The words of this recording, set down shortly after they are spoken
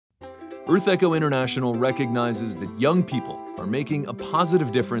Earth Echo International recognizes that young people are making a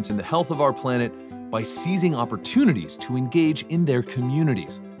positive difference in the health of our planet by seizing opportunities to engage in their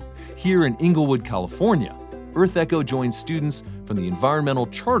communities. Here in Inglewood, California, Earth Echo joins students from the Environmental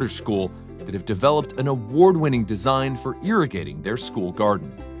Charter School that have developed an award-winning design for irrigating their school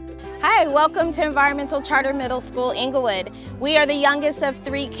garden. Hi, welcome to Environmental Charter Middle School, Inglewood. We are the youngest of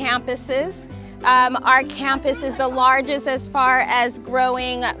 3 campuses. Our campus is the largest as far as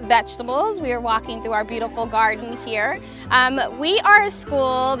growing vegetables. We are walking through our beautiful garden here. We are a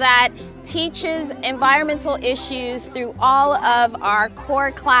school that teaches environmental issues through all of our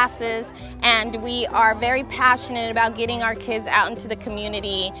core classes, and we are very passionate about getting our kids out into the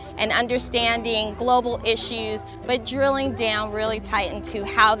community and understanding global issues, but drilling down really tight into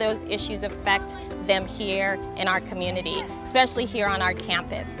how those issues affect them here in our community, especially here on our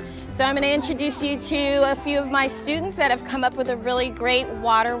campus. So I'm going to introduce you to a few of my students that have come up with a really great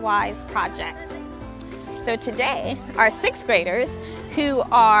water-wise project. So today, our 6th graders who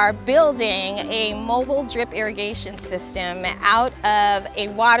are building a mobile drip irrigation system out of a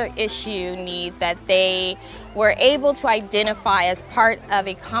water issue need that they were able to identify as part of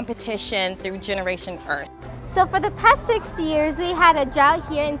a competition through Generation Earth. So for the past 6 years, we had a drought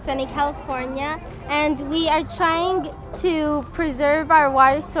here in sunny California, and we are trying to preserve our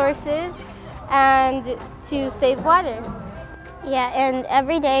water sources and to save water. Yeah, and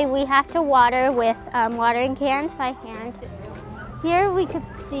every day we have to water with watering cans by hand. Here we could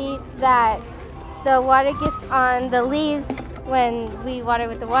see that the water gets on the leaves when we water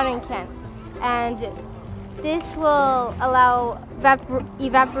with the watering can. And this will allow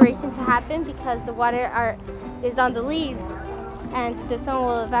evaporation to happen because the water is on the leaves and the sun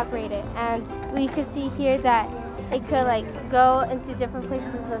will evaporate it. And we could see here that it could go into different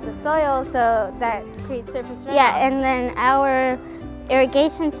places of the soil, so that creates surface runoff. Yeah, and then our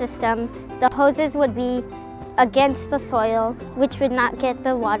irrigation system, the hoses would be against the soil, which would not get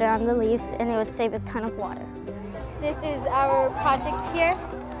the water on the leaves, and it would save a ton of water. This is our project here.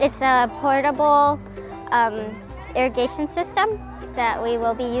 It's a portable irrigation system that we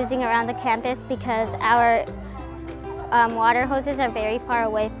will be using around the campus because our water hoses are very far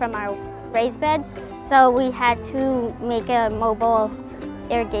away from our raised beds. So we had to make a mobile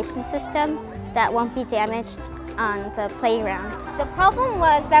irrigation system that won't be damaged on the playground. The problem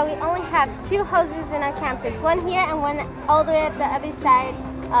was that we only have 2 hoses in our campus, one here and one all the way at the other side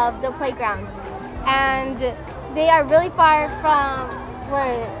of the playground. And they are really far from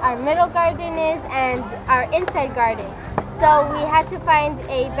where our middle garden is and our inside garden. So we had to find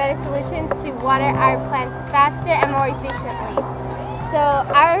a better solution to water our plants faster and more efficiently. So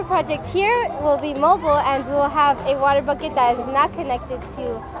our project here will be mobile, and we'll have a water bucket that is not connected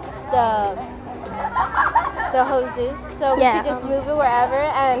to the hoses. So we can just move it wherever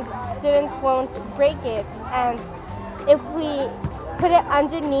and students won't break it. And if we put it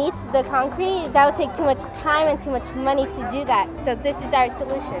underneath the concrete, that would take too much time and too much money to do that. So this is our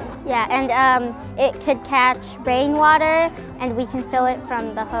solution. Yeah, and it could catch rainwater, and we can fill it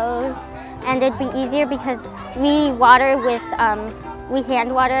from the hose. And it'd be easier because we water with, we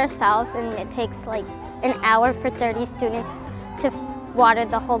hand water ourselves, and it takes like an hour for 30 students to water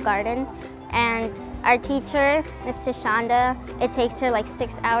the whole garden. And our teacher, Miss Tashanda, it takes her like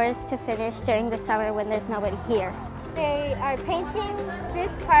 6 hours to finish during the summer when there's nobody here. They are painting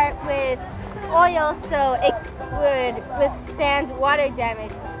this part with oil so it would withstand water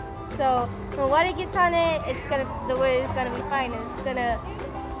damage. So when water gets on it, the wood is gonna be fine, and it's gonna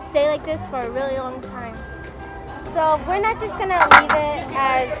stay like this for a really long time. So we're not just gonna leave it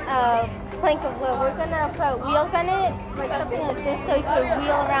as a plank of wood. We're gonna put wheels on it, like something like this, so we can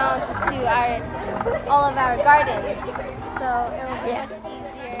wheel around to all of our gardens. So it will be much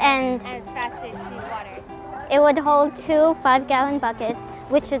easier and faster to water. It would hold 2 5-gallon buckets,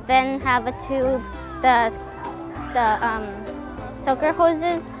 which would then have a tube, the soaker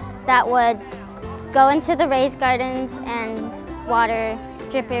hoses that would go into the raised gardens and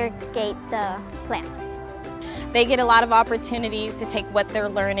drip irrigate the plants. They get a lot of opportunities to take what they're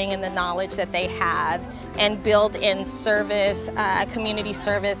learning and the knowledge that they have and build in service, community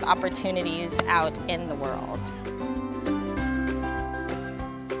service opportunities out in the world.